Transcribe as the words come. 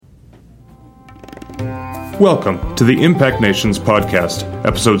Welcome to the Impact Nations podcast,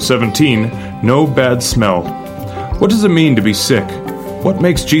 episode 17, No Bad Smell. What does it mean to be sick? What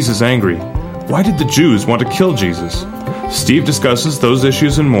makes Jesus angry? Why did the Jews want to kill Jesus? Steve discusses those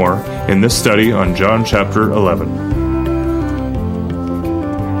issues and more in this study on John chapter 11.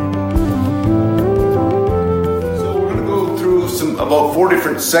 So we're going to go through about 4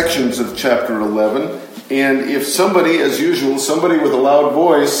 different sections of chapter 11. And if somebody, as usual, somebody with a loud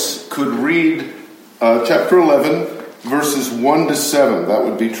voice could read chapter 11, verses 1 to 7, that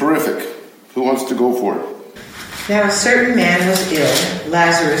would be terrific. Who wants to go for it? Now a certain man was ill,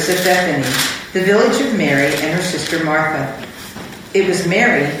 Lazarus of Bethany, the village of Mary and her sister Martha. It was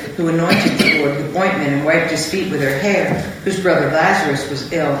Mary who anointed the Lord with ointment and wiped his feet with her hair, whose brother Lazarus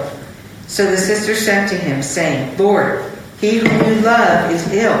was ill. So the sister sent to him, saying, Lord, he whom you love is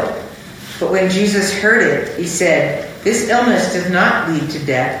ill. But when Jesus heard it, he said, This illness does not lead to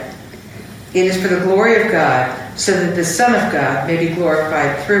death. It is for the glory of God, so that the Son of God may be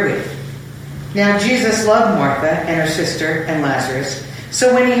glorified through it. Now Jesus loved Martha and her sister and Lazarus.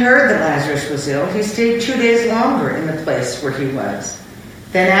 So when he heard that Lazarus was ill, he stayed 2 days longer in the place where he was.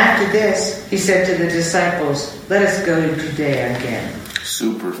 Then after this, he said to the disciples, Let us go to Judea again.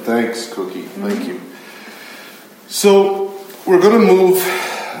 Super. Thanks, Cookie. Thank you. So we're going to move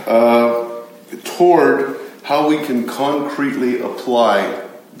toward how we can concretely apply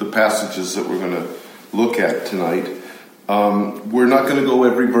the passages that we're going to look at tonight. We're not going to go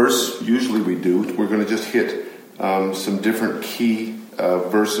every verse. Usually we do. We're going to just hit some different key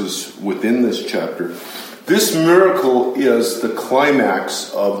verses within this chapter. This miracle is the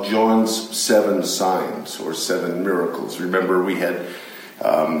climax of John's 7 signs or 7 miracles. Remember, we had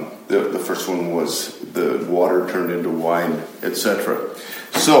the first one was the water turned into wine, etc.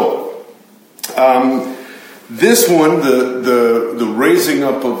 So this one, the raising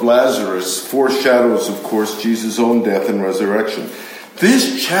up of Lazarus, foreshadows, of course, Jesus' own death and resurrection.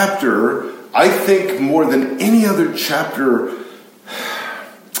 This chapter, I think, more than any other chapter,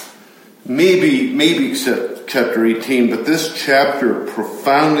 maybe except chapter 18, but this chapter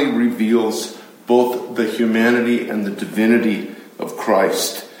profoundly reveals both the humanity and the divinity of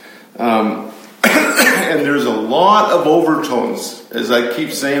Christ. And there's a lot of overtones, as I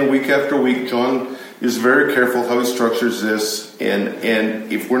keep saying week after week. John is very careful how he structures this, and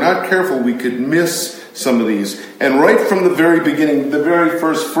if we're not careful, we could miss some of these. And right from the very beginning, the very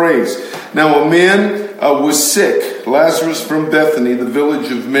first phrase, now a man was sick, Lazarus from Bethany, the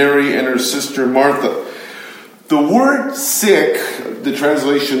village of Mary and her sister Martha. The word sick, the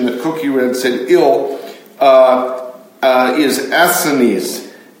translation that Cookie read said ill, is asthenes,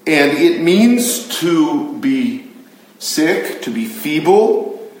 and it means to be sick, to be feeble,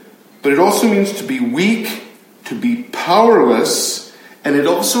 but it also means to be weak, to be powerless, and it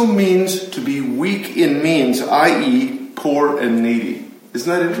also means to be weak in means, i.e. poor and needy. Isn't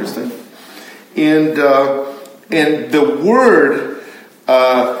that interesting? And the word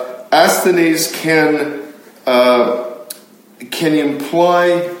asthenes can imply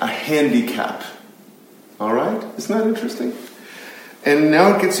a handicap. All right? Isn't that interesting? And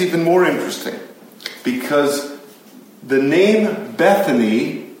now it gets even more interesting, because the name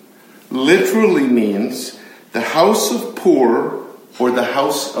Bethany literally means the house of poor or the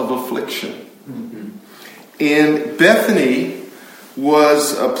house of affliction. Mm-hmm. And Bethany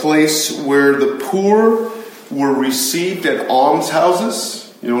was a place where the poor were received at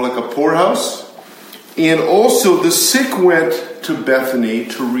almshouses, like a poorhouse. And also the sick went to Bethany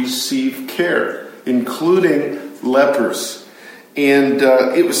to receive care, including lepers. And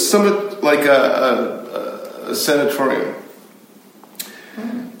it was somewhat like a sanatorium.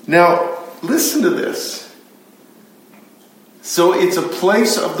 Now, listen to this. So it's a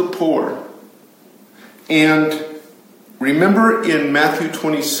place of the poor. And remember in Matthew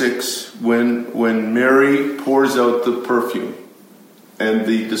 26, when Mary pours out the perfume and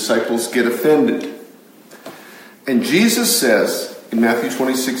the disciples get offended. And Jesus says in Matthew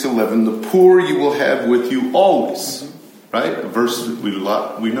 26:11, the poor you will have with you always. Right? A verse that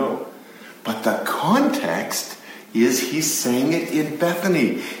we know. But the context is he's saying it in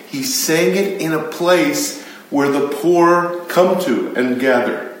Bethany. He's saying it in a place where the poor come to and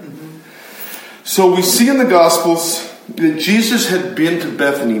gather. Mm-hmm. So we see in the Gospels that Jesus had been to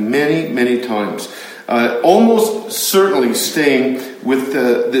Bethany many, many times. Almost certainly staying with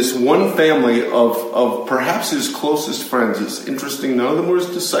this one family of perhaps his closest friends. It's interesting, none of them were his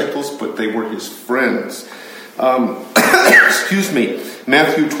disciples, but they were his friends. Excuse me,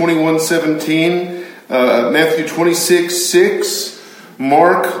 Matthew 21:17, Matthew 26:6,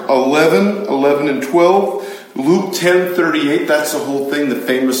 Mark 11 and 12, Luke 10:38, that's the whole thing, the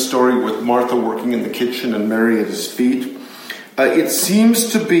famous story with Martha working in the kitchen and Mary at his feet. It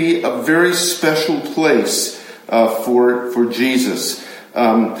seems to be a very special place for Jesus.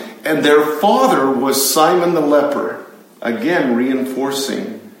 And their father was Simon the leper, again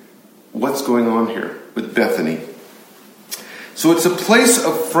reinforcing what's going on here with Bethany. So it's a place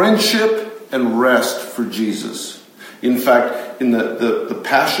of friendship and rest for Jesus. In fact, in the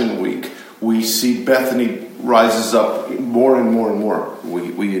Passion Week, we see Bethany rises up more and more and more.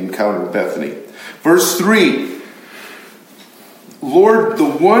 We encounter Bethany. Verse 3, Lord, the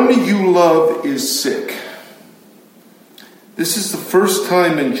one you love is sick. This is the first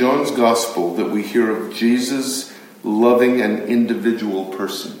time in John's Gospel that we hear of Jesus loving an individual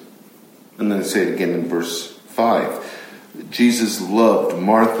person. And then I say it again in verse 5. Jesus loved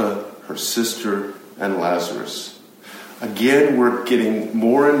Martha, her sister, and Lazarus. Again, we're getting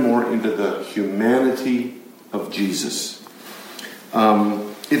more and more into the humanity of Jesus.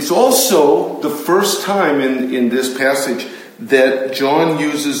 It's also the first time in this passage that John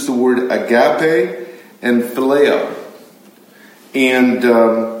uses the word agape and phileo. And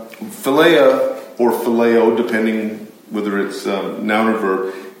philea or phileo, depending whether it's noun or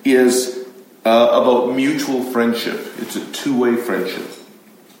verb, is about mutual friendship. It's a two-way friendship.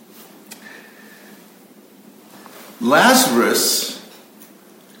 Lazarus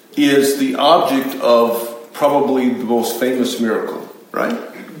is the object of probably the most famous miracle, right?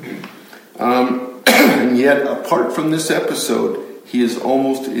 And yet, apart from this episode, he is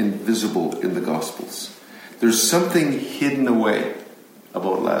almost invisible in the Gospels. There's something hidden away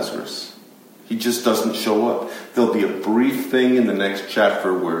about Lazarus. He just doesn't show up. There'll be a brief thing in the next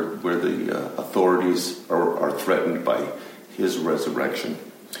chapter where the authorities are threatened by his resurrection.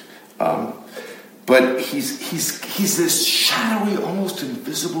 But he's this shadowy, almost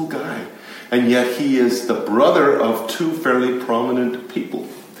invisible guy. And yet he is the brother of two fairly prominent people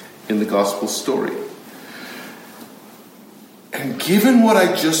in the gospel story. And given what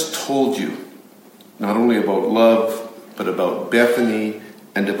I just told you, not only about love, but about Bethany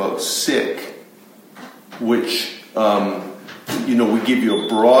and about sick, which, we give you a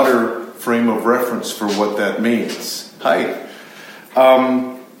broader frame of reference for what that means.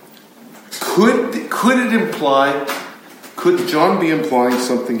 Could John be implying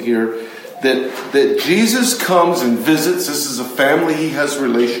something here that Jesus comes and visits? This is a family he has a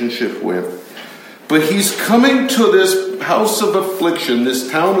relationship with. But he's coming to this house of affliction,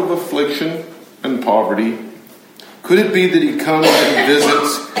 this town of affliction and poverty. Could it be that he comes and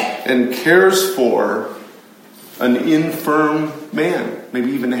visits and cares for an infirm man,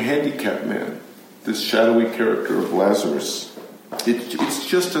 maybe even a handicapped man, this shadowy character of Lazarus? It's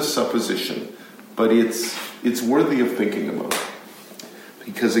just a supposition, but it's worthy of thinking about.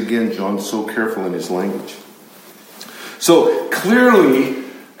 Because again, John's so careful in his language. So clearly,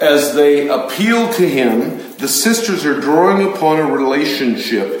 as they appeal to him, the sisters are drawing upon a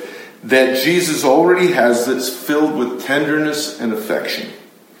relationship that Jesus already has that's filled with tenderness and affection.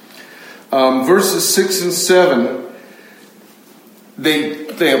 Verses 6 and 7,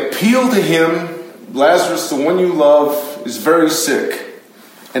 they appeal to him. Lazarus, the one you love, is very sick.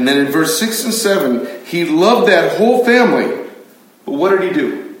 And then in verse 6 and 7, he loved that whole family. But what did he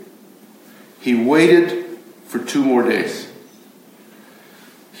do? He waited for 2 more days.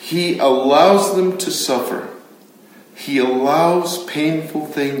 He allows them to suffer. He allows painful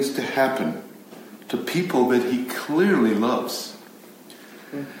things to happen to people that he clearly loves.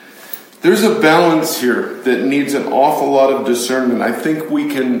 There's a balance here that needs an awful lot of discernment. I think we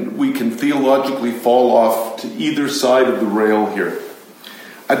can theologically fall off to either side of the rail here.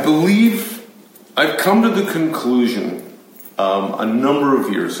 I believe I've come to the conclusion a number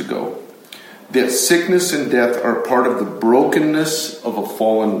of years ago that sickness and death are part of the brokenness of a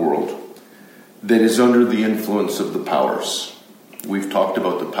fallen world that is under the influence of the powers. We've talked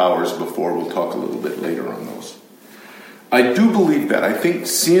about the powers before. We'll talk a little bit later on those. I do believe that. I think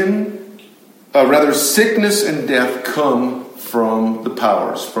sickness and death come from the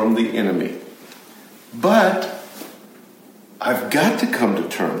powers, from the enemy. But I've got to come to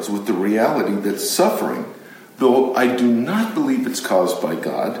terms with the reality that suffering, though I do not believe it's caused by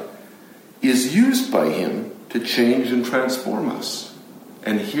God, is used by him to change and transform us.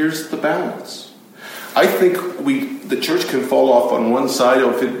 And here's the balance. I think the church can fall off on one side,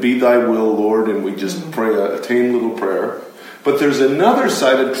 if it be thy will, Lord, and we just pray a tame little prayer. But there's another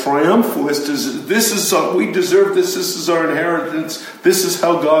side, a triumphalist, we deserve this is our inheritance, this is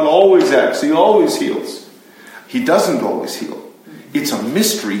how God always acts, he always heals. He doesn't always heal. It's a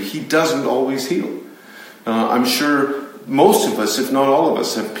mystery, he doesn't always heal. I'm sure most of us, if not all of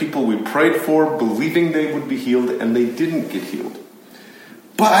us, have people we prayed for, believing they would be healed, and they didn't get healed.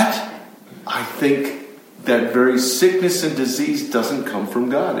 But I think that very sickness and disease doesn't come from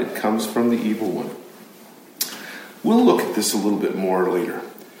God. It comes from the evil one. We'll look at this a little bit more later.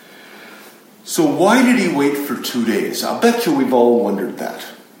 So why did he wait for 2 days? I'll bet you we've all wondered that.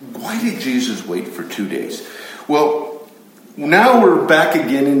 Why did Jesus wait for 2 days? Well, now we're back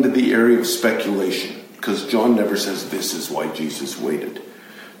again into the area of speculation, because John never says this is why Jesus waited.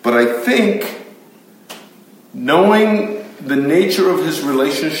 But I think, knowing the nature of his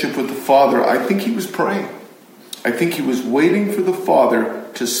relationship with the Father, I think he was praying. I think he was waiting for the Father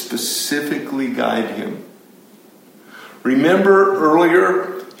to specifically guide him. Remember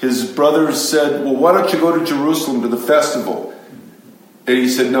earlier, his brothers said, well, why don't you go to Jerusalem to the festival? And he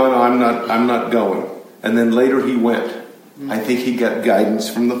said, no, I'm not going. And then later he went. I think he got guidance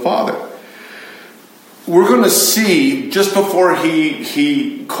from the Father. We're going to see, just before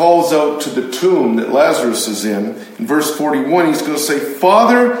he calls out to the tomb that Lazarus is in verse 41, he's going to say,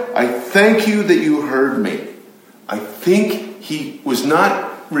 Father, I thank you that you heard me. I think he was not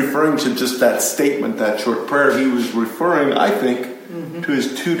referring to just that statement, that short prayer. He was referring, I think, to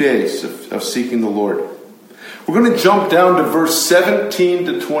his 2 days of seeking the Lord. We're going to jump down to verse 17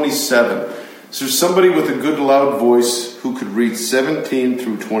 to 27. Is there somebody with a good loud voice who could read 17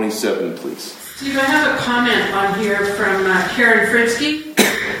 through 27, please? Steve, I have a comment on here from Karen Fritsky.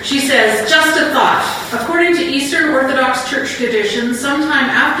 She says, just a thought. According to Eastern Orthodox Church tradition, sometime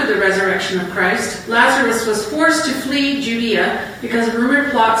after the resurrection of Christ, Lazarus was forced to flee Judea because of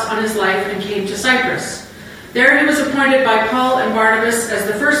rumored plots on his life and came to Cyprus. There he was appointed by Paul and Barnabas as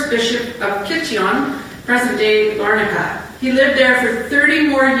the first bishop of Kition, present-day Larnaca. He lived there for 30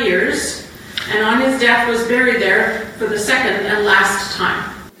 more years, and on his death was buried there for the second and last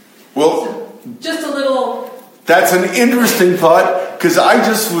time. Well, just a little... That's an interesting thought, because I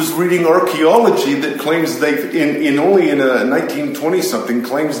just was reading archaeology that claims they, in 1920-something,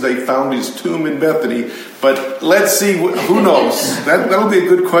 claims they found his tomb in Bethany. But let's see, who knows? That'll be a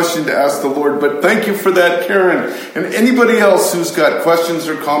good question to ask the Lord. But thank you for that, Karen. And anybody else who's got questions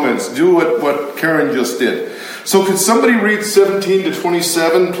or comments, do what Karen just did. So could somebody read 17 to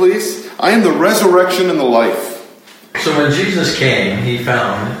 27, please? I am the resurrection and the life. So when Jesus came, he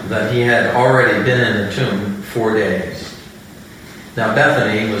found that he had already been in the tomb 4 days. Now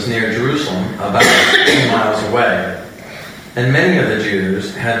Bethany was near Jerusalem, about 2 miles away. And many of the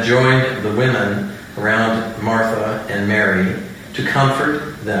Jews had joined the women around Martha and Mary to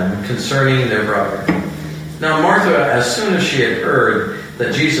comfort them concerning their brother. Now Martha, as soon as she had heard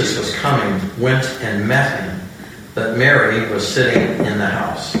that Jesus was coming, went and met him, but Mary was sitting in the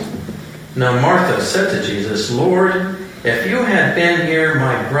house. Now Martha said to Jesus, Lord, if you had been here,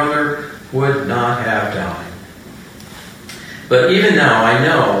 my brother would not have died. But even now I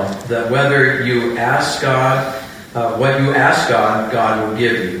know that whether you ask God, what you ask God, God will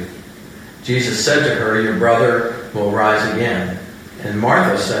give you. Jesus said to her, your brother will rise again. And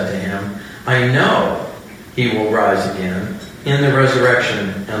Martha said to him, I know he will rise again in the resurrection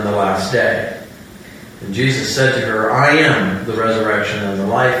and the last day. And Jesus said to her, I am the resurrection and the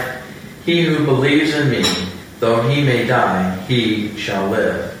life. He who believes in me, though he may die, he shall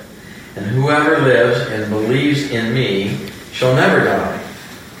live. And whoever lives and believes in me shall never die.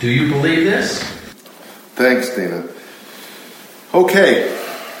 Do you believe this? Thanks, Dana. Okay,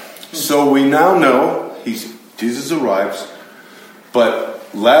 so we now know Jesus arrives,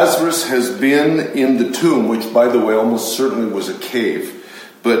 but Lazarus has been in the tomb, which, by the way, almost certainly was a cave,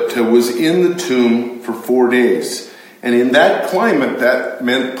 but was in the tomb for 4 days. And in that climate, that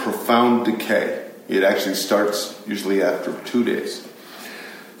meant profound decay. It actually starts usually after 2 days.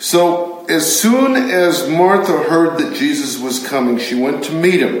 So as soon as Martha heard that Jesus was coming, she went to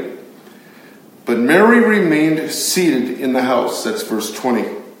meet him. But Mary remained seated in the house. That's verse 20.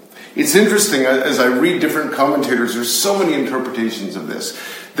 It's interesting, as I read different commentators, there's so many interpretations of this.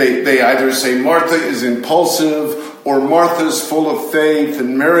 They either say Martha is impulsive, or Martha's full of faith,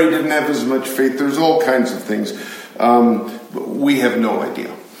 and Mary didn't have as much faith. There's all kinds of things. We have no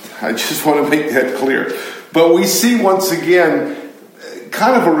idea. I just want to make that clear. But we see once again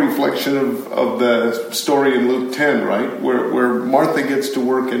kind of a reflection of the story in Luke 10, right? Where Martha gets to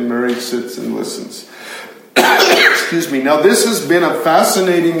work and Mary sits and listens. Excuse me. Now this has been a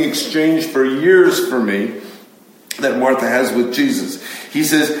fascinating exchange for years for me that Martha has with Jesus. He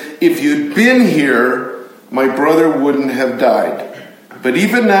says, if you'd been here, my brother wouldn't have died. But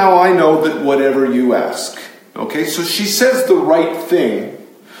even now I know that whatever you ask. Okay, so she says the right thing.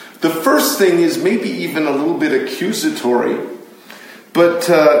 The first thing is maybe even a little bit accusatory, but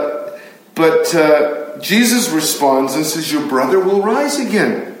Jesus responds and says, your brother will rise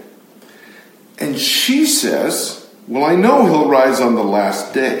again. And she says, well, I know he'll rise on the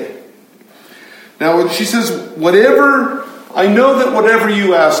last day. Now, she says, I know that whatever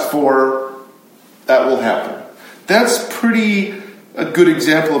you ask for, that will happen. That's a good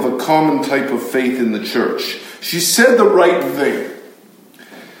example of a common type of faith in the church. She said the right thing.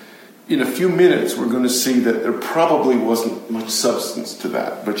 In a few minutes, we're going to see that there probably wasn't much substance to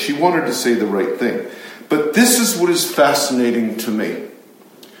that. But she wanted to say the right thing. But this is what is fascinating to me.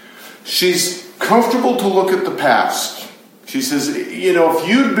 She's comfortable to look at the past. She says, if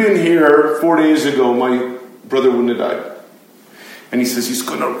you'd been here 4 days ago, my brother wouldn't have died. And he says he's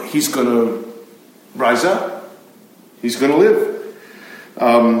going to rise up. He's going to live.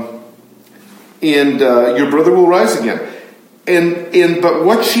 And your brother will rise again. But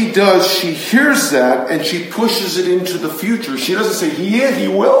what she does, she hears that and she pushes it into the future. She doesn't say, he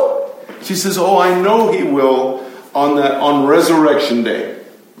will. She says, I know he will on resurrection day.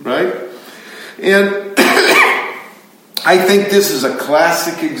 Right? And I think this is a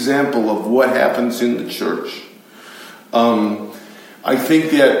classic example of what happens in the church. I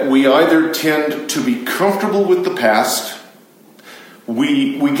think that we either tend to be comfortable with the past.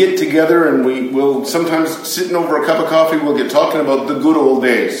 We get together and we'll sometimes sitting over a cup of coffee, we'll get talking about the good old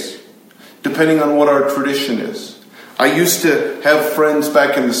days, depending on what our tradition is. I used to have friends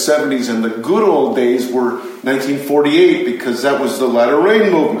back in the 70s, and the good old days were 1948 because that was the latter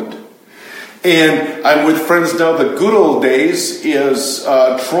rain movement. And I'm with friends now, the good old days is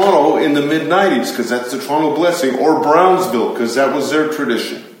Toronto in the mid-90s because that's the Toronto Blessing, or Brownsville because that was their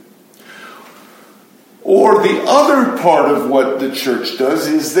tradition. Or the other part of what the church does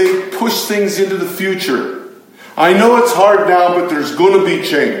is they push things into the future. I know it's hard now, but there's going to be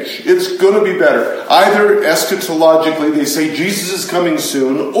change. It's going to be better. Either eschatologically, they say Jesus is coming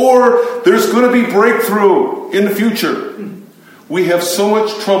soon, or there's going to be breakthrough in the future. We have so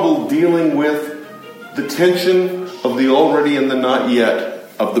much trouble dealing with the tension of the already and the not yet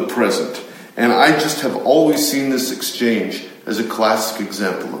of the present. And I just have always seen this exchange as a classic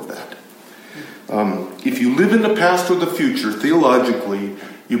example of that. If you live in the past or the future, theologically,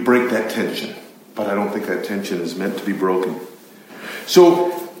 you break that tension. But I don't think that tension is meant to be broken.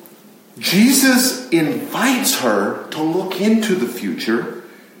 So, Jesus invites her to look into the future.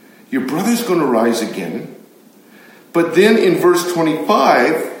 Your brother's going to rise again. But then in verse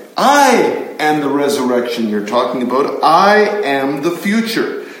 25, I am the resurrection you're talking about. I am the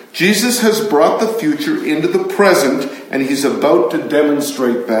future. Jesus has brought the future into the present, and he's about to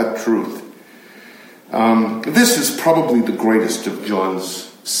demonstrate that truth. This is probably the greatest of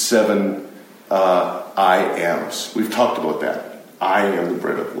John's 7 I ams. We've talked about that. I am the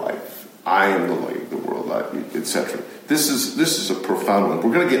bread of life. I am the light of the world, etc. This is a profound one.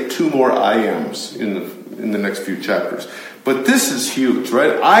 We're going to get 2 more I ams in the next few chapters. But this is huge,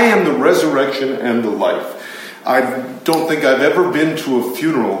 right? I am the resurrection and the life. I don't think I've ever been to a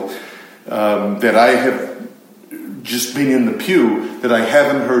funeral that I have just been in the pew that I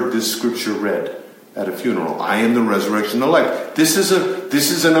haven't heard this scripture read at a funeral. I am the resurrection and the life. This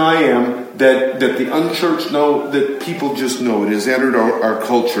is an I am that the unchurched know, that people just know. It has entered our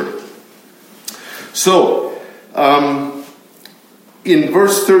culture. So, in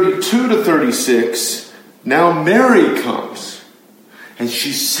verse 32 to 36, now Mary comes. And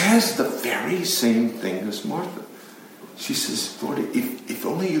she says the very same thing as Martha. She says, Lord, if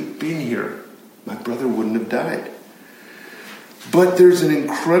only you'd been here, my brother wouldn't have died. But there's an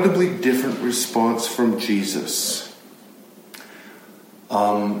incredibly different response from Jesus.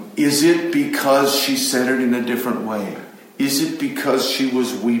 Is it because she said it in a different way? Is it because she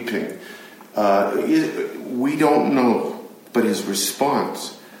was weeping? We don't know. But his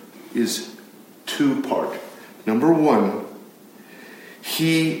response is 2-part. Number 1,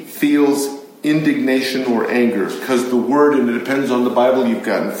 he feels indignation or anger, because the word, and it depends on the Bible you've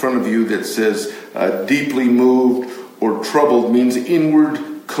got in front of you, that says deeply moved or troubled means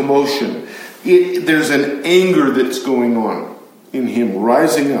inward commotion. There's an anger that's going on in him,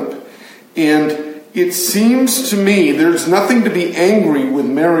 rising up. And it seems to me there's nothing to be angry with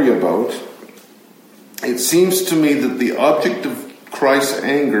Mary about. It seems to me that the object of Christ's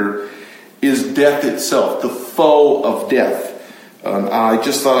anger is death itself, the foe of death. I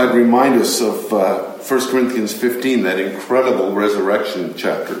just thought I'd remind us of 1 Corinthians 15, that incredible resurrection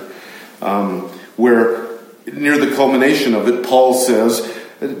chapter, where near the culmination of it, Paul says,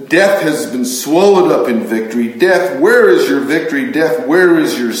 death has been swallowed up in victory. Death, where is your victory? Death, where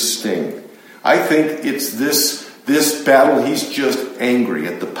is your sting? I think it's this battle. He's just angry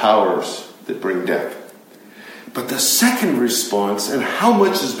at the powers that bring death. But the second response, and how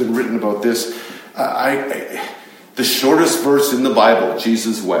much has been written about this, The shortest verse in the Bible,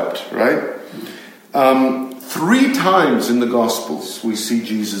 Jesus wept, right? 3 times in the Gospels we see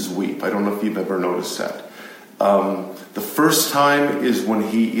Jesus weep. I don't know if you've ever noticed that. The first time is when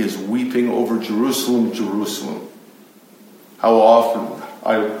he is weeping over Jerusalem, Jerusalem. How often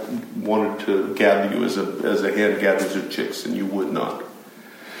I wanted to gather you as a hen gathers her chicks, and you would not.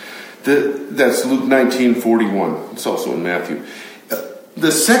 That's Luke 19:41. It's also in Matthew.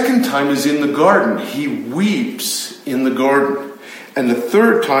 The second time is in the garden. He weeps in the garden. And the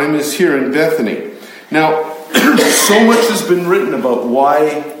third time is here in Bethany. Now, so much has been written about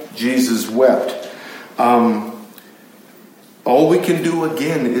why Jesus wept. All we can do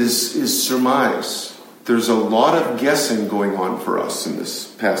again is surmise. There's a lot of guessing going on for us in this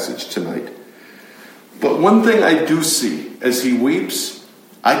passage tonight. But one thing I do see as he weeps,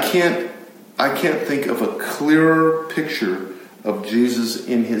 I can't think of a clearer picture of Jesus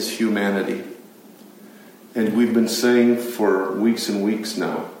in his humanity. And we've been saying for weeks and weeks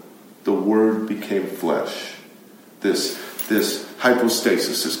now, the Word became flesh. This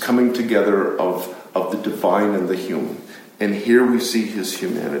hypostasis, this coming together of the divine and the human. And here we see his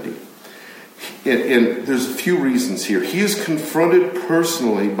humanity. And there's a few reasons here. He is confronted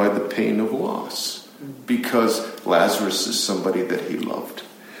personally by the pain of loss because Lazarus is somebody that he loved.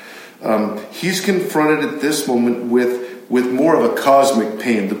 He's confronted at this moment with more of a cosmic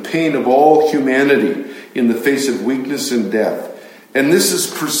pain, the pain of all humanity in the face of weakness and death. And this is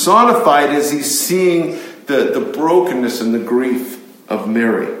personified as he's seeing the brokenness and the grief of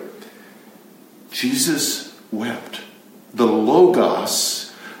Mary. Jesus wept. The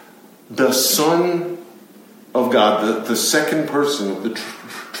Logos, the Son of God, the second person of the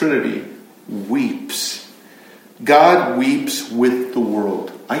Trinity, weeps. God weeps with the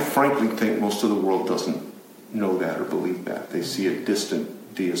world. I frankly think most of the world doesn't know that or believe that. They see a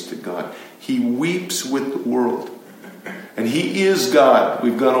distant deistic God. He weeps with the world. And he is God.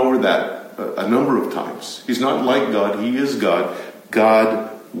 We've gone over that a number of times. He's not like God. He is God.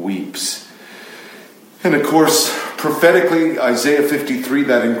 God weeps. And of course, prophetically, Isaiah 53,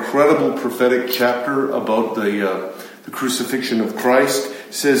 that incredible prophetic chapter about the crucifixion of Christ,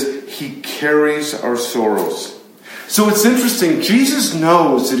 says he carries our sorrows. So it's interesting. Jesus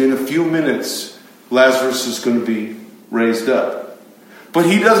knows that in a few minutes, Lazarus is going to be raised up. But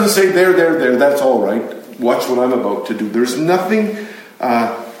he doesn't say, there, that's all right. Watch what I'm about to do. There's nothing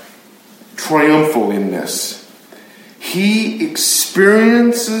triumphal in this. He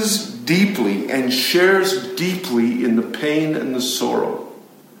experiences deeply and shares deeply in the pain and the sorrow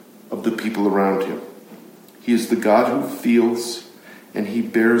of the people around him. He is the God who feels, and he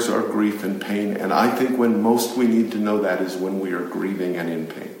bears our grief and pain. And I think when most we need to know that is when we are grieving and in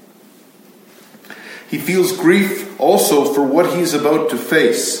pain. He feels grief also for what he's about to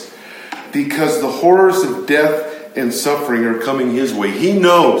face, because the horrors of death and suffering are coming his way. He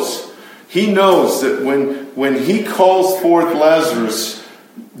knows that when he calls forth Lazarus,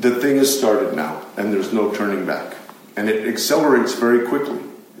 the thing has started now, and there's no turning back. And it accelerates very quickly.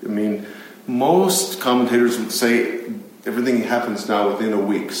 I mean, most commentators would say everything happens now within a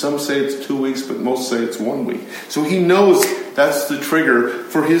week. Some say it's 2 weeks, but most say it's 1 week. So he knows that's the trigger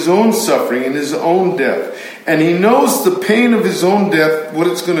for his own suffering and his own death. And he knows the pain of his own death, what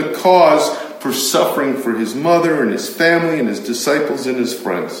it's going to cause for suffering for his mother and his family and his disciples and his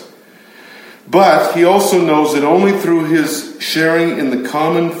friends. But he also knows that only through his sharing in the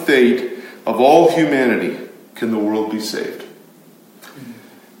common fate of all humanity can the world be saved.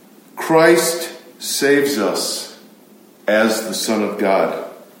 Christ saves us as the Son of God,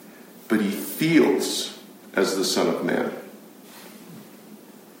 but he feels as the Son of Man.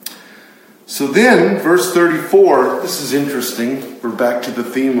 So then, verse 34, this is interesting. We're back to the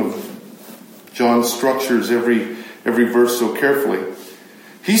theme of John structures every verse so carefully.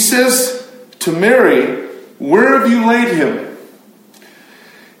 He says to Mary, "Where have you laid him?"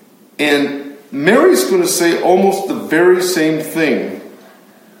 And Mary's going to say almost the very same thing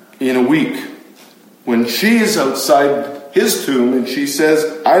in a week when she is outside his tomb and she says,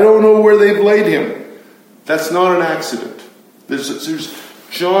 "I don't know where they've laid him." That's not an accident.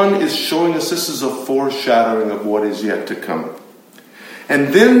 John is showing us this is a foreshadowing of what is yet to come.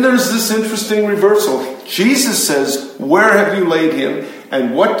 And then there's this interesting reversal. Jesus says, "Where have you laid him?"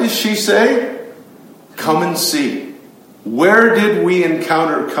 And what does she say? "Come and see." Where did we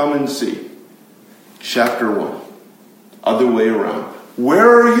encounter come and see? Chapter 1. Other way around.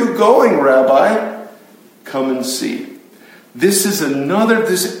 Where are you going, Rabbi? Come and see. This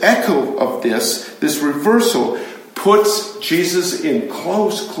echo of this reversal puts Jesus in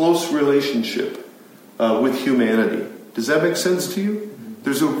close relationship with humanity. Does that make sense to you?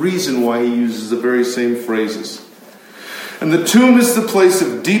 There's a reason why he uses the very same phrases. And the tomb is the place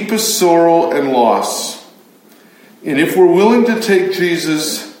of deepest sorrow and loss. And if we're willing to take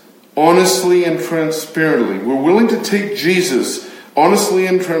Jesus honestly and transparently, we're willing to take Jesus honestly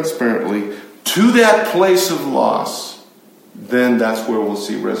and transparently to that place of loss, then that's where we'll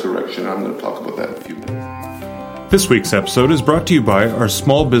see resurrection. I'm going to talk about that in a few minutes. This week's episode is brought to you by our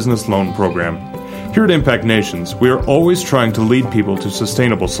Small Business Loan Program. Here at Impact Nations, we are always trying to lead people to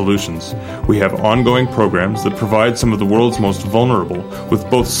sustainable solutions. We have ongoing programs that provide some of the world's most vulnerable with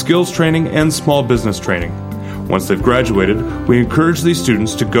both skills training and small business training. Once they've graduated, we encourage these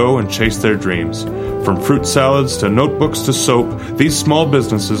students to go and chase their dreams. From fruit salads to notebooks to soap, these small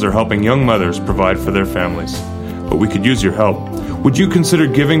businesses are helping young mothers provide for their families. But we could use your help. Would you consider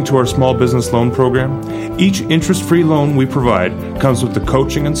giving to our Small Business Loan Program? Each interest-free loan we provide comes with the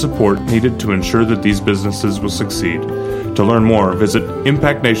coaching and support needed to ensure that these businesses will succeed. To learn more, visit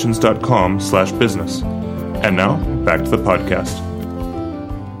impactnations.com/business. And now, back to the podcast.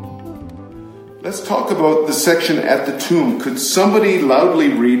 Let's talk about the section at the tomb. Could somebody loudly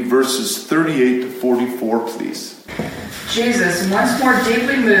read verses 38 to 44, please? Jesus, once more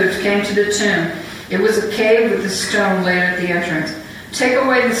deeply moved, came to the tomb. It was a cave with a stone laid at the entrance. "Take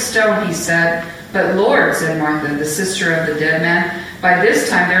away the stone," he said. "But Lord," said Martha, the sister of the dead man, "by this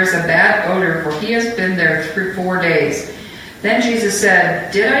time there is a bad odor, for he has been there 4 days." Then Jesus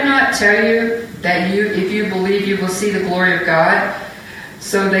said, "Did I not tell you that if you believe, you will see the glory of God?"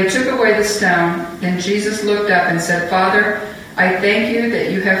 So they took away the stone. Then Jesus looked up and said, "Father, I thank you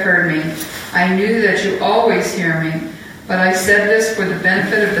that you have heard me. I knew that you always hear me, but I said this for the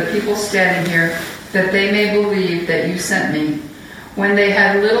benefit of the people standing here, that they may believe that you sent me." When he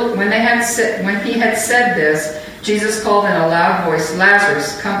had said this, Jesus called in a loud voice,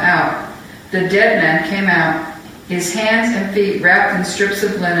 "Lazarus, come out." The dead man came out, his hands and feet wrapped in strips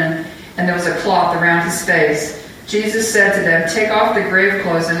of linen, and there was a cloth around his face. Jesus said to them, "Take off the grave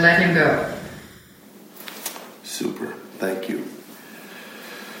clothes and let him go." Super. Thank you.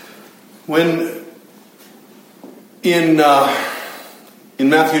 When in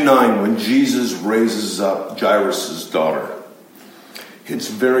Matthew 9, when Jesus raises up Jairus' daughter, it's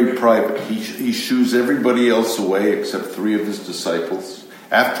very private. He shoos everybody else away except 3 of his disciples.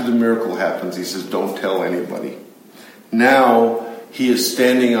 After the miracle happens, he says, "Don't tell anybody." Now he is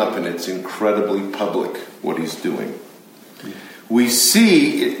standing up, and it's incredibly public what he's doing. We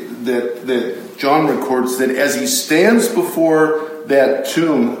see that John records that as he stands before that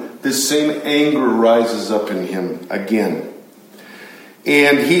tomb, this same anger rises up in him again.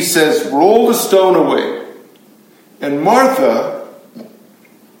 And he says, "Roll the stone away." And Martha,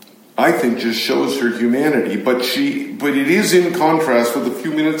 I think, just shows her humanity, but it is in contrast with a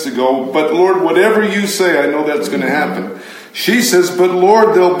few minutes ago. "But Lord, whatever you say, I know that's going to happen." She says, "But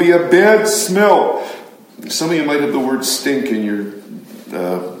Lord, there'll be a bad smell." Some of you might have the word stink in your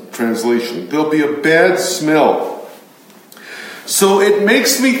translation. There'll be a bad smell. So it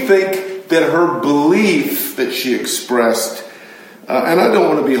makes me think that her belief that she expressed, and I don't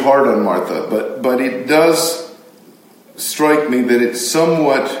want to be hard on Martha, but it does strike me that it's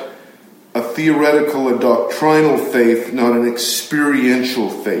somewhat a theoretical, a doctrinal faith, not an experiential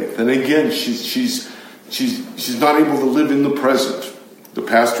faith. And again, she's not able to live in the present, the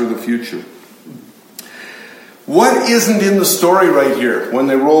past or the future. What isn't in the story right here when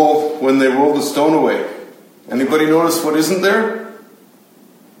they roll the stone away? Anybody notice what isn't there?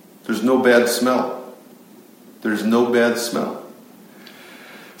 There's no bad smell. There's no bad smell.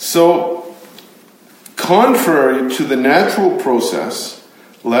 So, contrary to the natural process,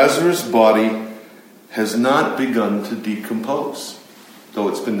 Lazarus' body has not begun to decompose, though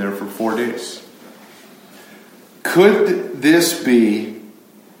it's been there for 4 days. Could this be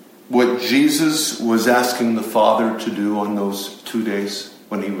what Jesus was asking the Father to do on those 2 days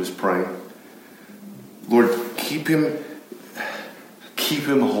when he was praying? Lord, keep him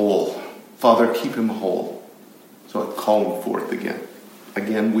whole. Father, keep him whole. So I call him forth again.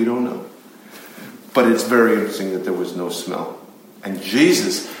 Again, we don't know. But it's very interesting that there was no smell. And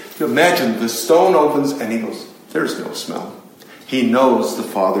Jesus, imagine the stone opens and he goes, "There's no smell." He knows the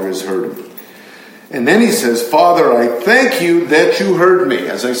Father has heard him. And then he says, "Father, I thank you that you heard me."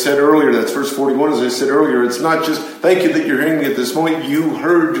 As I said earlier, that's verse 41. As I said earlier, it's not just thank you that you're hearing me at this moment. You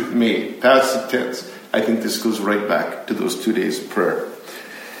heard me. Past tense. I think this goes right back to those 2 days of prayer.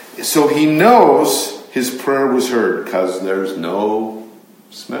 So he knows his prayer was heard because there's no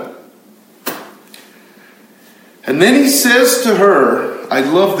smell. And then he says to her, I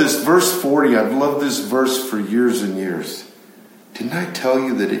love this, verse 40. I've loved this verse for years and years. "Didn't I tell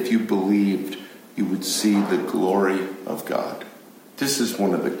you that if you believed, you would see the glory of God?" This is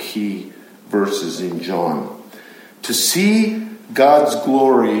one of the key verses in John. To see God's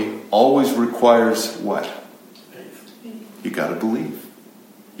glory always requires what? You got to believe.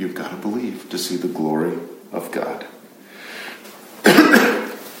 You've got to believe to see the glory of God.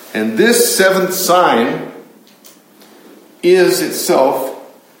 And this seventh sign is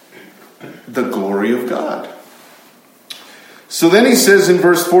itself the glory of God. So then he says in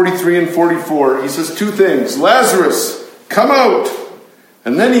verse 43 and 44, he says two things. Lazarus, come out.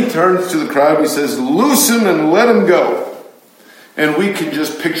 And then he turns to the crowd and he says, loose him and let him go. And we can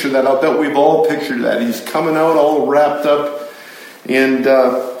just picture that. I'll bet we've all pictured that. He's coming out all wrapped up. And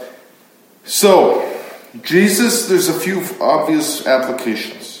so, Jesus, there's a few obvious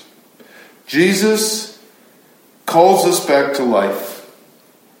applications. Jesus calls us back to life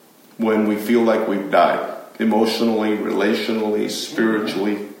when we feel like we've died. Emotionally, relationally,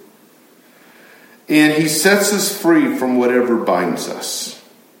 spiritually. And he sets us free from whatever binds us.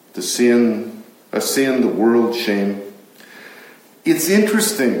 The sin, the world, shame. It's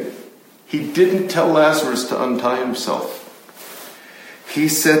interesting. He didn't tell Lazarus to untie himself. He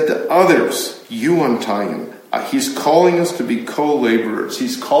said to others, you untie him. He's calling us to be co-laborers.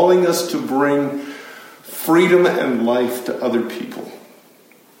 He's calling us to bring freedom and life to other people.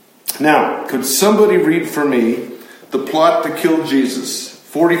 Now, could somebody read for me the plot to kill Jesus,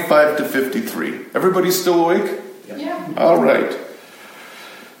 45 to 53? Everybody still awake? Yeah. All right.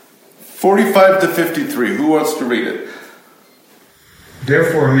 45 to 53. Who wants to read it?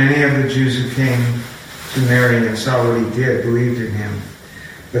 Therefore, many of the Jews who came to Mary and saw what he did believed in him.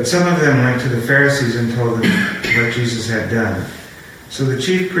 But some of them went to the Pharisees and told them what Jesus had done. So the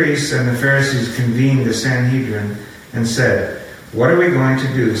chief priests and the Pharisees convened the Sanhedrin and said, what are we going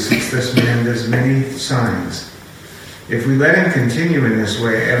to do since this man does many signs? If we let him continue in this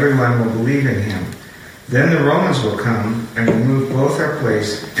way, everyone will believe in him. Then the Romans will come and remove both our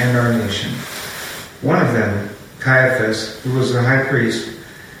place and our nation. One of them, Caiaphas, who was the high priest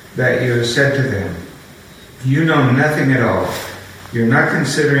that year, said to them, you know nothing at all. You're not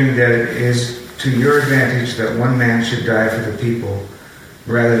considering that it is to your advantage that one man should die for the people,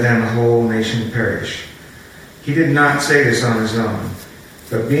 rather than the whole nation perish. He did not say this on his own,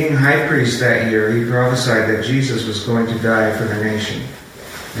 but being high priest that year, he prophesied that Jesus was going to die for the nation,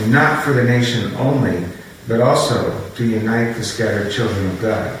 and not for the nation only, but also to unite the scattered children of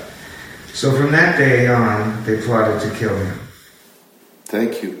God. So from that day on, they plotted to kill him.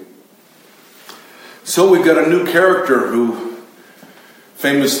 Thank you. So we've got a new character who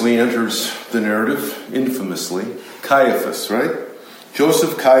famously enters the narrative, infamously, Caiaphas, right?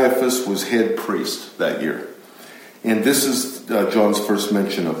 Joseph Caiaphas was head priest that year. And this is John's first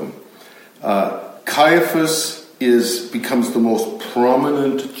mention of him. Caiaphas becomes the most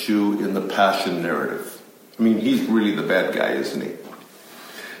prominent Jew in the Passion narrative. I mean, he's really the bad guy, isn't he?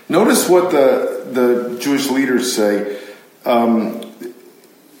 Notice what the Jewish leaders say.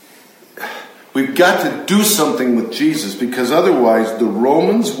 We've got to do something with Jesus because otherwise the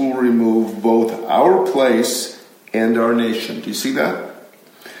Romans will remove both our place and our nation. Do you see that?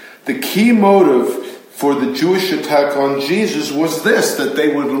 The key motive for the Jewish attack on Jesus was this, that they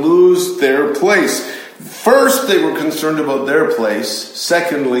would lose their place. First, they were concerned about their place.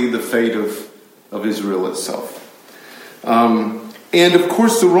 Secondly, the fate of Israel itself. And of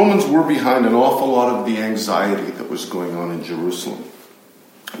course, the Romans were behind an awful lot of the anxiety that was going on in Jerusalem.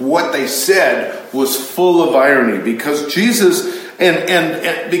 What they said was full of irony because Jesus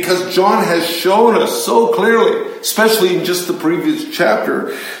and because John has shown us so clearly, especially in just the previous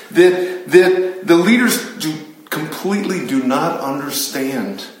chapter, that the leaders completely do not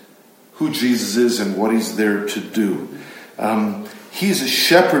understand who Jesus is and what he's there to do. He's a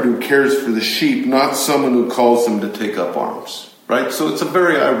shepherd who cares for the sheep, not someone who calls them to take up arms. Right? So it's a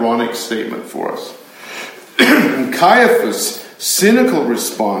very ironic statement for us. And Caiaphas' cynical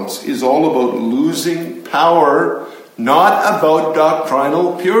response is all about losing power, not about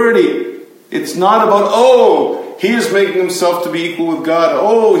doctrinal purity. It's not about, he is making himself to be equal with God.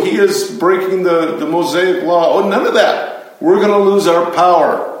 He is breaking the Mosaic law. None of that. We're going to lose our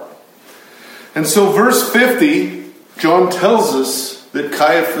power. And so verse 50, John tells us that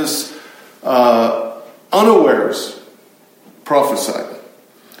Caiaphas, unawares, prophesied.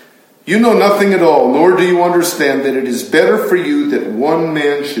 You know nothing at all, nor do you understand that it is better for you that one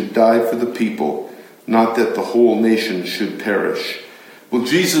man should die for the people, not that the whole nation should perish. Well,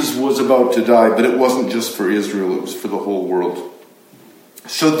 Jesus was about to die, but it wasn't just for Israel, it was for the whole world.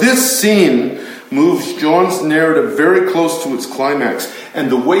 So this scene moves John's narrative very close to its climax. And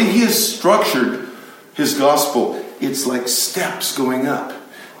the way he has structured his gospel, it's like steps going up.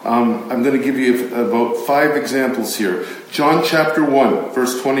 I'm going to give you about 5 examples here. John chapter 1,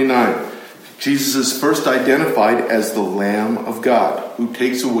 verse 29. Jesus is first identified as the Lamb of God who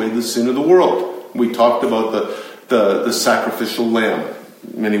takes away the sin of the world. We talked about the sacrificial lamb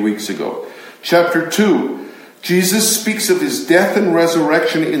many weeks ago. Chapter 2, Jesus speaks of his death and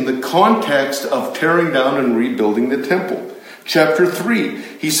resurrection in the context of tearing down and rebuilding the temple. Chapter 3,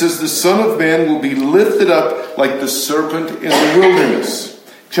 he says the Son of Man will be lifted up like the serpent in the wilderness.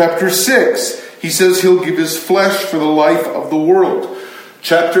 Chapter 6, he says he'll give his flesh for the life of the world.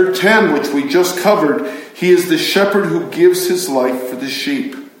 Chapter 10, which we just covered, he is the shepherd who gives his life for the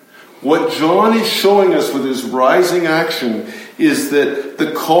sheep. What John is showing us with his rising action is that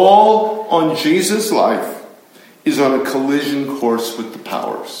the call on Jesus' life is on a collision course with the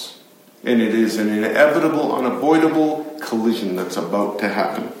powers. And it is an inevitable, unavoidable collision that's about to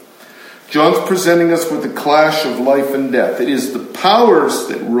happen. John's presenting us with the clash of life and death. It is the powers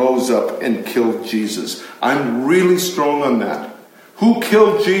that rose up and killed Jesus. I'm really strong on that. Who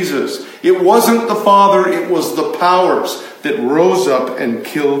killed Jesus? It wasn't the Father, it was the powers that rose up and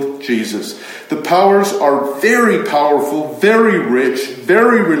killed Jesus. The powers are very powerful, very rich,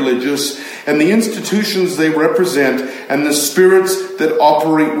 very religious, and the institutions they represent and the spirits that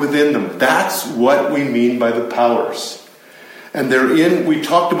operate within them. That's what we mean by the powers. And we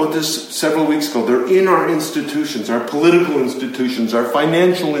talked about this several weeks ago, they're in our institutions, our political institutions, our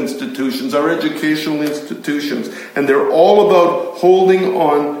financial institutions, our educational institutions, and they're all about holding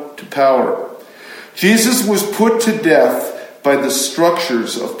on to power. Jesus was put to death by the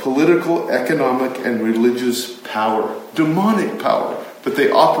structures of political, economic, and religious power, demonic power, but they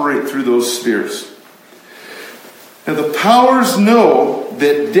operate through those spheres. Now the powers know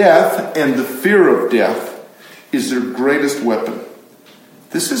that death and the fear of death is their greatest weapon.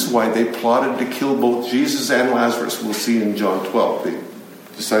 This is why they plotted to kill both Jesus and Lazarus. We'll see in John 12. They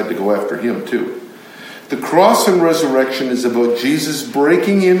decided to go after him too. The cross and resurrection is about Jesus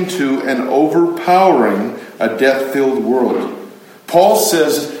breaking into and overpowering a death-filled world. Paul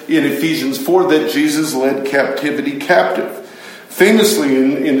says in Ephesians 4 that Jesus led captivity captive. Famously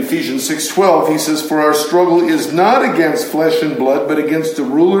in Ephesians 6:12, he says, "For our struggle is not against flesh and blood, but against the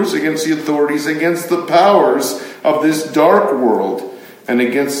rulers, against the authorities, against the powers of this dark world, and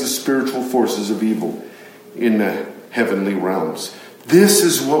against the spiritual forces of evil in the heavenly realms." This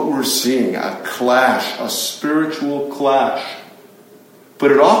is what we're seeing, a clash, a spiritual clash.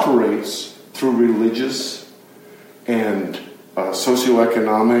 But it operates through religious and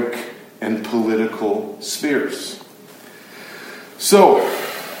socioeconomic and political spheres. So,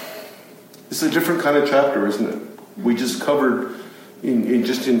 it's a different kind of chapter, isn't it? We just covered, in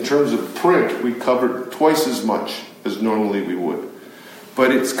terms of print, we covered twice as much as normally we would.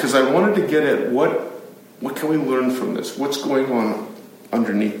 But it's because I wanted to get at what can we learn from this? What's going on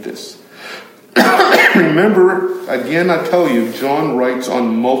underneath this? Remember, again, I tell you, John writes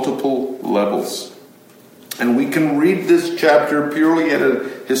on multiple levels. And we can read this chapter purely at a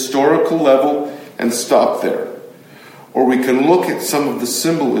historical level and stop there. Or we can look at some of the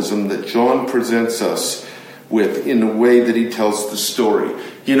symbolism that John presents us with in the way that he tells the story.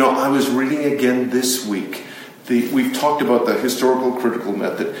 You know, I was reading again this week. We've talked about the historical critical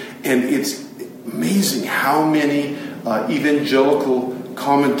method, and it's amazing how many evangelical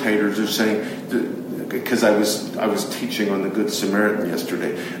commentators are saying, because I was teaching on the Good Samaritan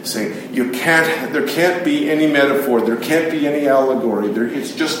yesterday, saying there can't be any metaphor, there can't be any allegory,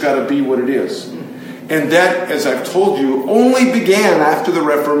 it's just got to be what it is. And that, as I've told you, only began after the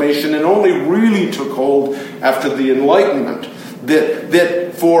Reformation and only really took hold after the Enlightenment.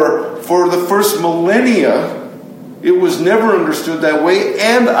 That for the first millennia, it was never understood that way,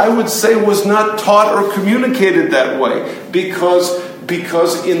 and I would say was not taught or communicated that way, because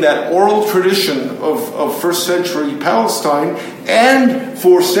in that oral tradition of first century Palestine, and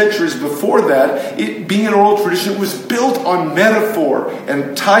for centuries before that, it being an oral tradition, was built on metaphor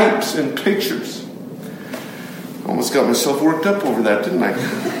and types and pictures. Almost got myself worked up over that, didn't I?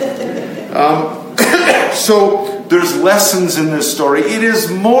 So there's lessons in this story. It is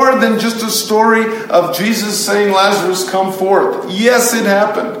more than just a story of Jesus saying, "Lazarus, come forth." Yes, it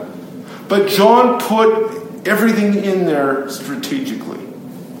happened. But John put everything in there strategically.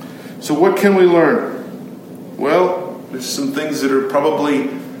 So what can we learn? Well, there's some things that are probably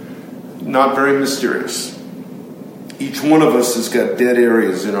not very mysterious. Each one of us has got dead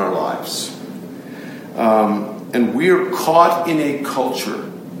areas in our lives. And we are caught in a culture,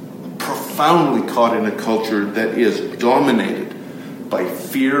 profoundly caught in a culture that is dominated by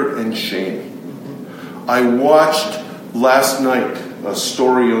fear and shame. I watched last night a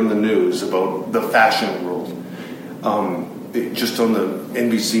story on the news about the fashion world, just on the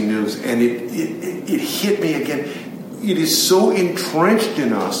NBC News, and it hit me again. It is so entrenched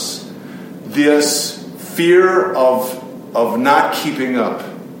in us, this fear of not keeping up,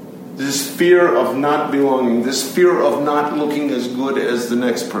 this fear of not belonging, this fear of not looking as good as the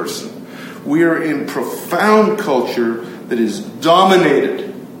next person. We are in profound culture that is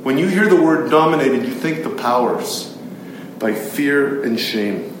dominated. When you hear the word dominated, you think the powers, by fear and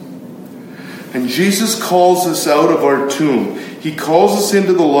shame. And Jesus calls us out of our tomb. He calls us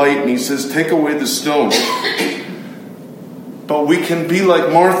into the light and he says, take away the stone. But we can be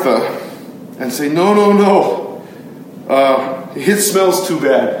like Martha and say, no. It smells too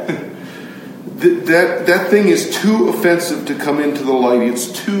bad. That thing is too offensive to come into the light. It's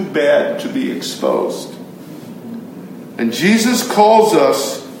too bad to be exposed. And Jesus calls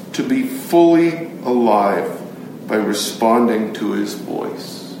us to be fully alive by responding to his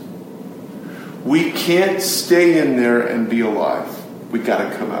voice. We can't stay in there and be alive. We got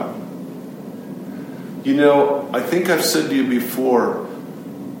to come out. You know, I think I've said to you before,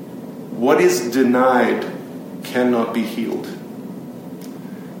 what is denied cannot be healed.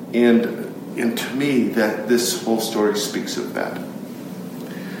 And to me, that this whole story speaks of that.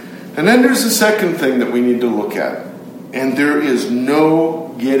 And then there's the second thing that we need to look at. And there is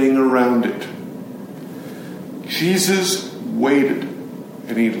no getting around it. Jesus waited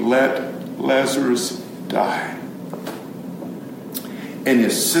and he let Lazarus die. And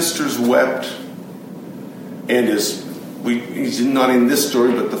his sisters wept. And he's not in this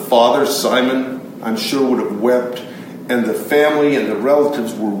story, but the father, Simon, I'm sure would have wept. And the family and the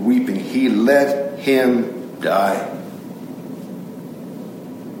relatives were weeping. He let him die.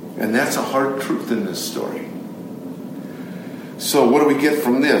 And that's a hard truth in this story. So what do we get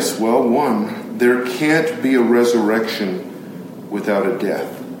from this? Well, one, there can't be a resurrection without a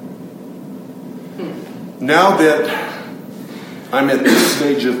death. Now that I'm at this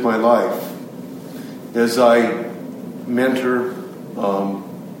stage of my life, as I mentor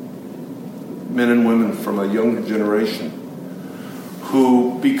men and women from a younger generation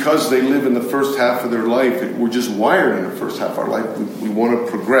who, because they live in the first half of their life, we're just wired in the first half of our life. We want to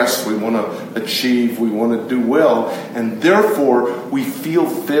progress, we want to achieve, we want to do well, and therefore we feel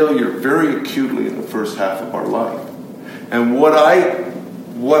failure very acutely in the first half of our life. And what I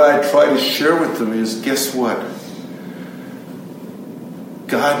try to share with them is, guess what?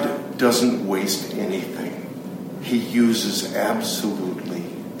 God doesn't waste anything. He uses absolutely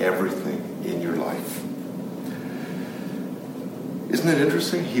everything in your life. Isn't it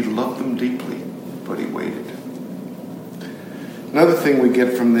interesting? He loved them deeply, but he waited. Another thing we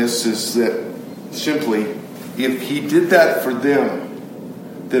get from this is that simply, if he did that for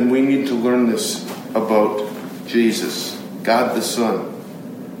them, then we need to learn this about Jesus, God the Son.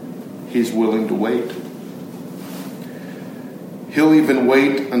 He's willing to wait. He'll even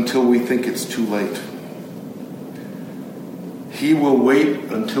wait until we think it's too late. He will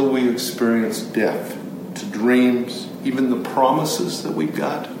wait until we experience death, to dreams, even the promises that we've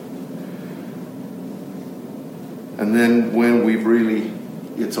got. And then when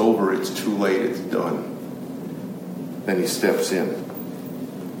it's over, it's too late, it's done, then he steps in.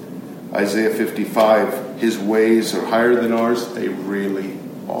 Isaiah 55, his ways are higher than ours. They really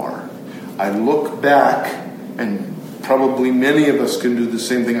are. I look back, and probably many of us can do the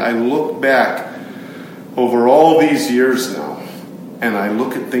same thing. I look back over all these years now, and I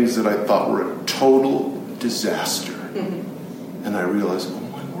look at things that I thought were a total disaster. And I realize, oh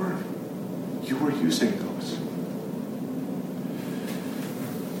my word, you were using those.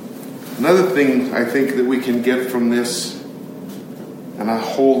 Another thing I think that we can get from this, and I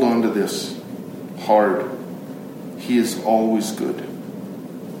hold on to this hard, he is always good.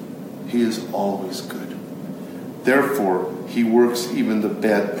 He is always good. Therefore, he works even the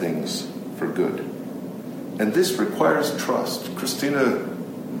bad things for good. And this requires trust. Christina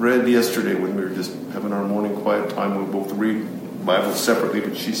read yesterday when we were just having our morning quiet time. We both read Bibles separately,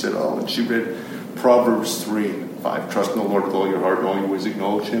 but she said, and she read Proverbs 3:5. Trust in the Lord with all your heart and all your ways,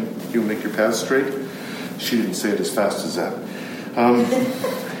 acknowledge him. He will make your path straight. She didn't say it as fast as that.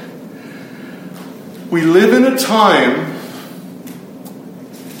 We live in a time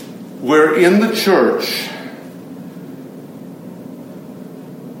where in the church,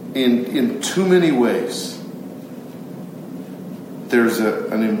 in too many ways, there's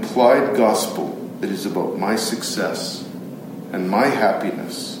an implied gospel that is about my success and my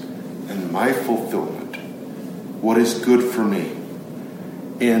happiness and my fulfillment, what is good for me.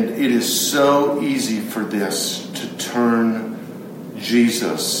 And it is so easy for this to turn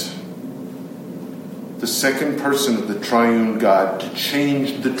Jesus, the second person of the triune God, to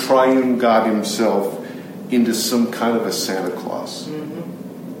change the triune God himself into some kind of a Santa Claus.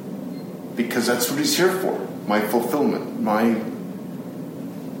 Because that's what he's here for. My fulfillment. My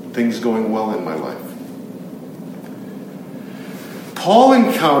things going well in my life. Paul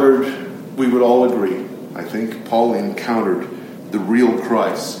encountered, we would all agree, I think, Paul encountered the real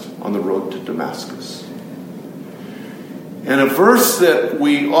Christ on the road to Damascus. And a verse that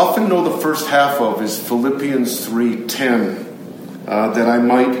we often know the first half of is Philippians 3:10, that I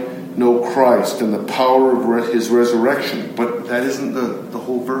might know Christ and the power of his resurrection. But that isn't the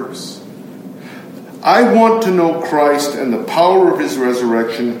whole verse. I want to know Christ and the power of his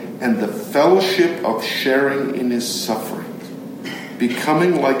resurrection and the fellowship of sharing in his sufferings,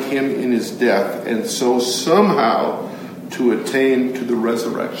 becoming like him in his death, and so somehow to attain to the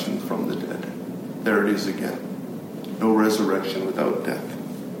resurrection from the dead. There it is again. No resurrection without death.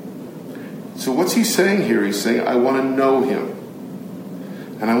 So what's he saying here? He's saying, I want to know him.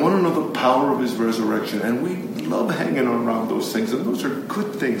 And I want to know the power of his resurrection. And we love hanging around those things. And those are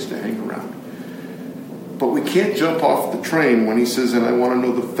good things to hang around. But we can't jump off the train when he says, and I want to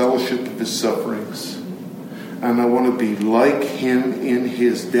know the fellowship of his sufferings. And I want to be like him in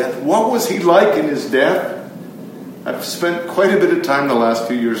his death. What was he like in his death? I've spent quite a bit of time the last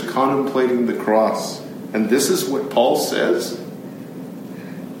few years contemplating the cross. And this is what Paul says.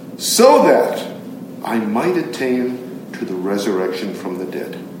 So that I might attain to the resurrection from the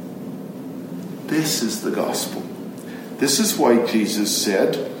dead. This is the gospel. This is why Jesus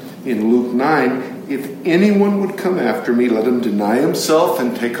said in Luke 9, if anyone would come after me, let him deny himself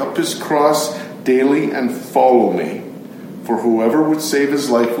and take up his cross daily and follow me. For whoever would save his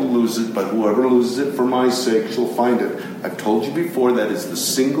life will lose it, but whoever loses it for my sake shall find it. I've told you before, that is the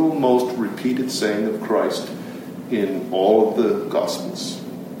single most repeated saying of Christ in all of the Gospels.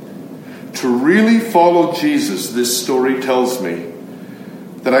 To really follow Jesus, this story tells me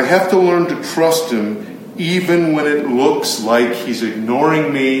that I have to learn to trust him even when it looks like he's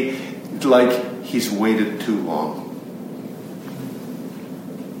ignoring me, like he's waited too long.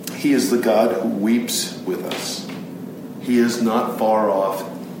 He is the God who weeps with us. He is not far off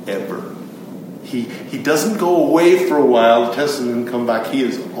ever. He doesn't go away for a while, test and then come back. He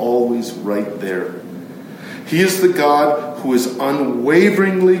is always right there. He is the God who is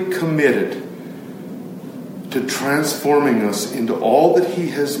unwaveringly committed to transforming us into all that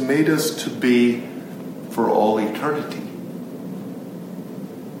he has made us to be for all eternity.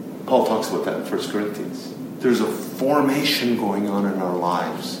 Paul talks about that in 1 Corinthians. There's a formation going on in our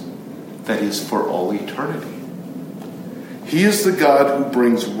lives that is for all eternity. He is the God who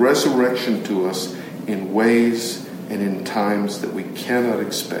brings resurrection to us in ways and in times that we cannot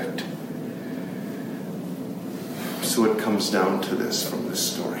expect. So it comes down to this from this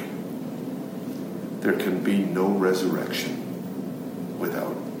story. There can be no resurrection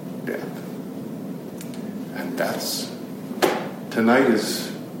without death. And that's, tonight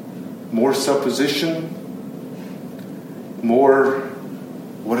is more supposition, more,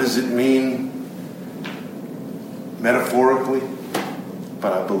 what does it mean metaphorically?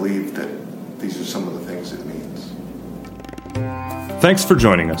 But I believe that these are some of the things it means. Thanks for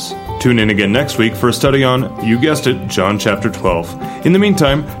joining us. Tune in again next week for a study on, you guessed it, John chapter 12. In the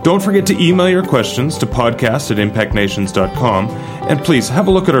meantime, don't forget to email your questions to podcast@impactnations.com, and please have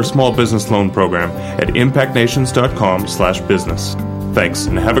a look at our small business loan program at impactnations.com/business. Thanks,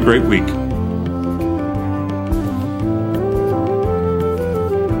 and have a great week.